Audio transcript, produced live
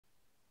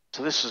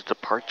So this is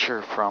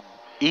departure from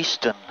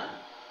Easton,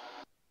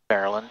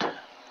 Maryland,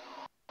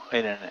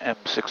 in an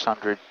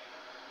M600,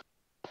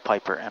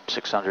 Piper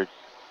M600.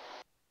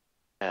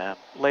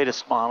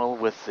 Latest model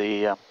with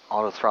the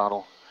auto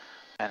throttle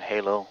and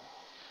halo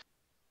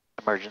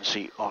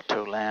emergency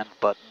auto land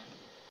button.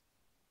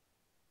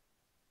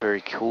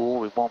 Very cool.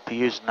 We won't be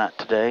using that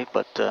today,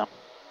 but there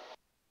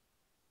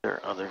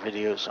are other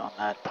videos on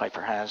that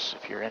Piper has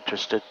if you're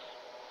interested.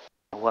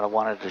 What I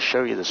wanted to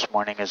show you this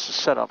morning is the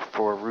setup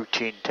for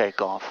routine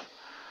takeoff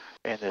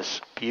in this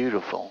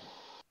beautiful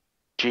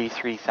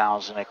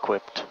G3000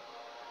 equipped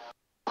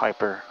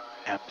Piper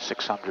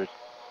M600.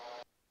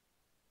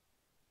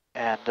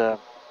 And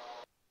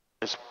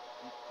as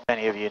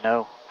many of you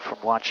know from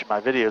watching my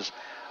videos,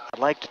 I'd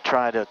like to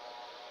try to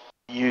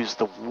use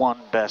the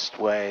one best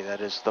way,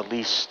 that is the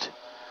least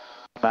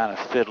amount of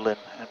fiddling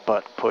and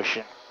button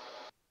pushing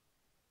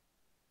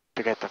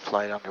to get the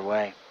flight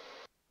underway.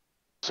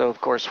 So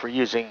of course we're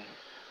using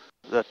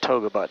the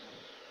toga button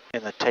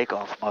in the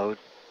takeoff mode,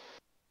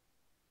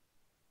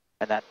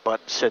 and that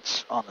button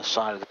sits on the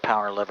side of the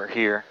power lever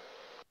here.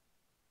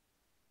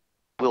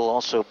 We'll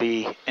also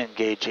be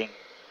engaging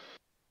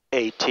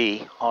AT,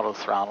 auto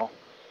throttle.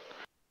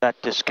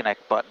 That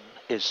disconnect button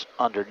is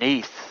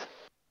underneath,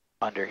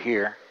 under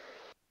here.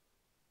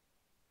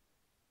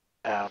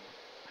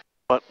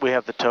 But we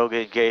have the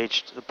toga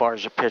engaged, the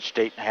bars are pitched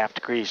 8.5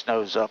 degrees,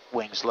 nose up,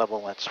 wings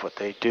level, that's what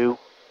they do.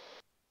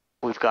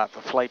 We've got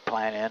the flight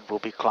plan in. We'll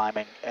be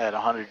climbing at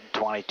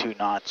 122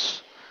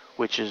 knots,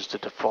 which is the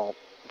default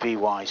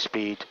VY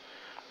speed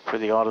for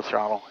the auto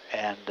throttle,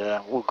 and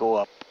we'll go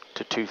up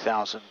to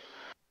 2,000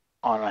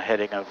 on a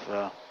heading of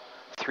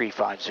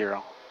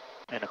 350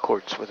 in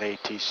accordance with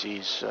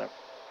ATC's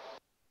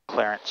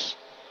clearance.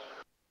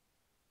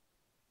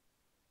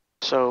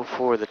 So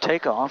for the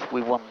takeoff,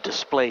 we want to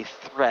display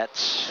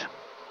threats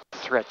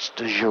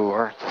du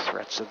jour, the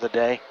threats of the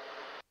day.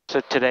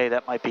 So today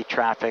that might be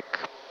traffic,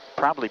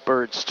 probably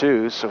birds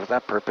too, so for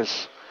that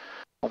purpose,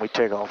 when we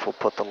take off, we'll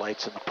put the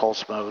lights in the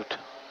pulse mode,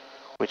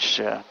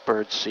 which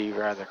birds see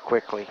rather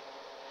quickly.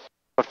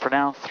 But for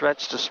now,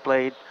 threats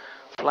displayed.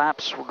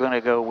 Flaps, we're going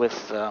to go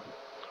with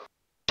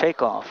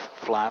takeoff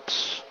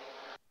flaps.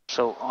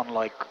 So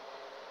unlike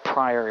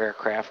prior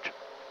aircraft,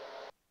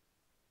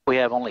 we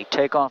have only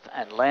takeoff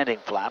and landing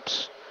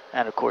flaps,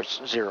 and of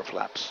course, zero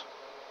flaps.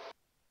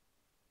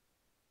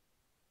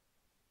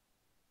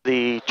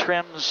 The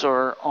trims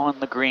are on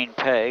the green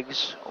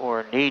pegs,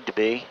 or need to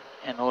be,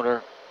 in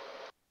order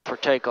for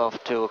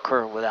takeoff to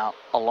occur without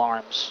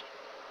alarms.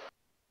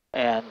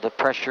 And the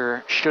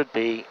pressure should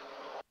be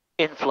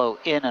inflow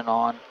in and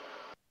on,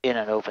 in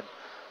and open.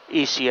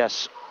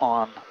 ECS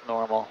on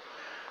normal,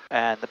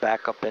 and the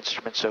backup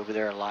instruments over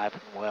there alive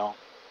and well.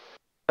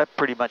 That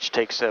pretty much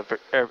takes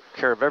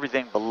care of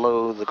everything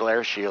below the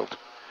glare shield.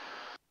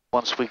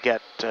 Once we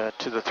get to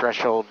the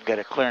threshold and get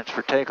a clearance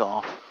for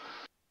takeoff,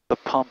 the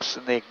pumps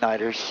and the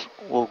igniters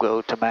will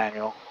go to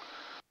manual.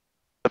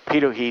 The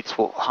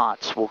pitot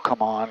hots will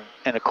come on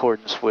in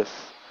accordance with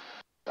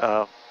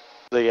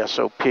the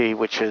SOP,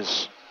 which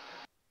is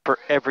for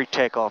every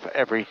takeoff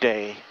every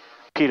day,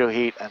 pitot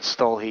heat and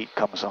stall heat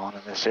comes on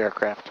in this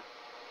aircraft.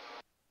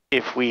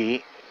 If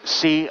we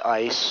see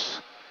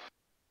ice,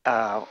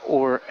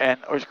 or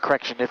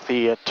if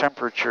the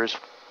temperature is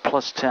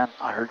plus 10,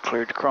 I heard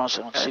cleared to cross,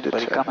 I don't see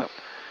anybody coming.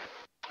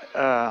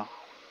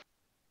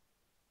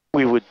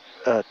 We would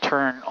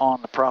turn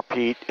on the prop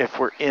heat if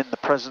we're in the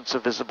presence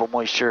of visible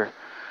moisture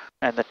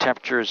and the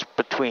temperature is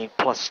between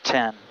plus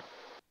 10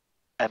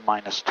 and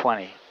minus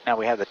 20. Now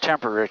we have the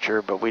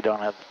temperature, but we don't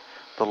have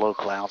the low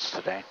clouds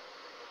today.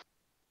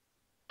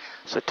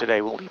 So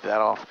today we'll leave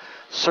that off.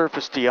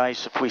 Surface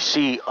de-ice, if we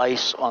see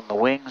ice on the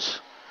wings,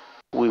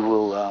 we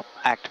will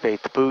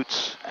activate the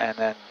boots and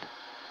then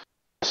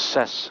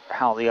assess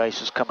how the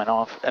ice is coming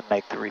off and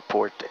make the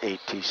report to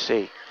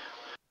ATC.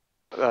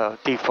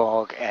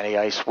 Defog,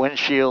 anti-ice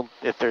windshield.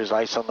 If there's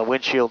ice on the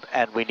windshield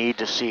and we need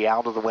to see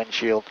out of the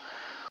windshield,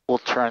 we'll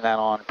turn that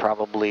on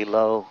probably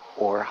low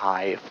or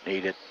high if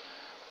needed.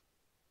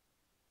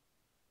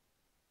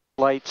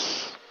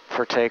 Lights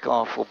for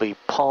takeoff will be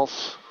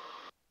pulse,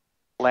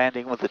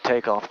 landing with the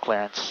takeoff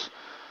clearance,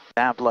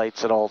 nav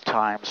lights at all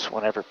times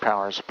whenever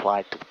power is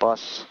applied to the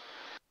bus.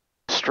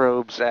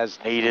 Strobes as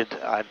needed.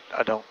 I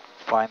don't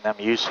find them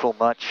useful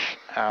much,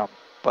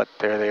 but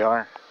there they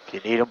are if you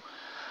need them.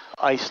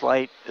 Ice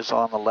light is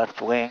on the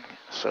left wing,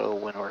 so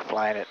when we're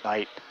flying at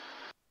night,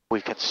 we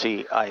can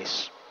see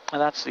ice.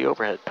 And that's the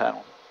overhead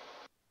panel.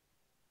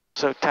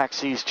 So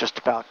taxi is just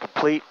about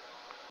complete.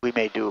 We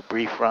may do a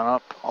brief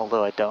run-up,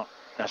 although I don't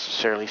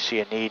necessarily see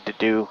a need to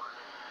do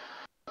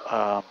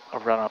a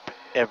run-up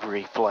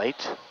every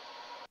flight.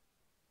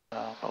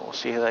 But we'll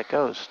see how that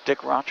goes.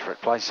 Dick Rochfort,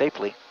 fly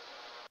safely.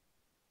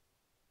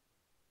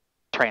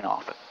 Train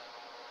often.